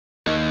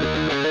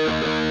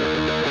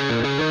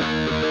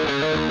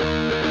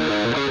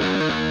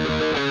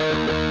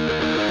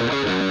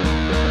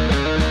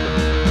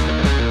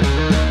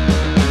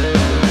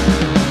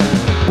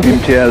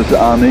Imtiaz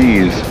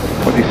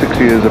 26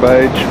 years of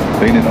age,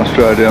 been in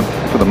Australia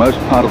for the most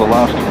part of the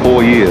last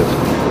 4 years,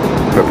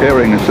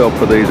 preparing himself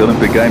for these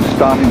Olympic Games,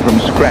 starting from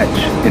scratch.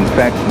 In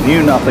fact,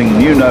 knew nothing,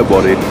 knew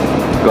nobody,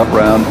 got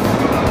round,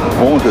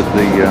 haunted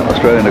the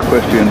Australian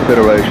Equestrian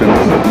Federation,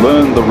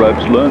 learned the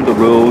ropes, learned the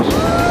rules,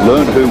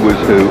 learned who was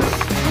who.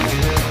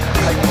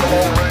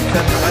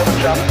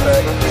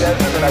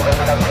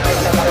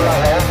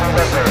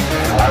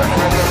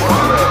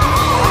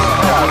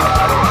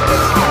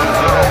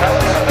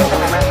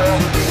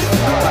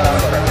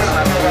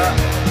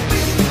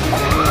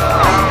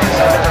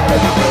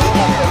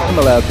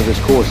 Allowed for this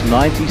course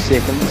 90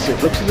 seconds.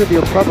 It looks as if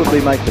he'll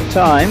probably make the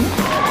time.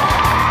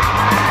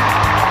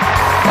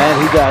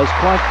 And he does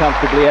quite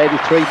comfortably,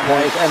 83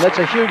 points. And that's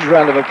a huge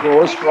round of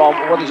applause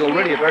from what is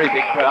already a very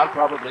big crowd,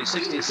 probably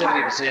 60 or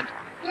 70%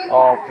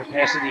 of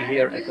capacity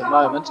here at the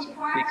moment,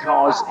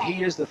 because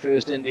he is the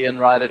first Indian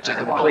rider to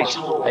complete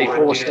a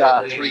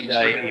 4-star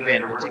 3-day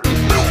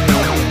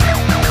event.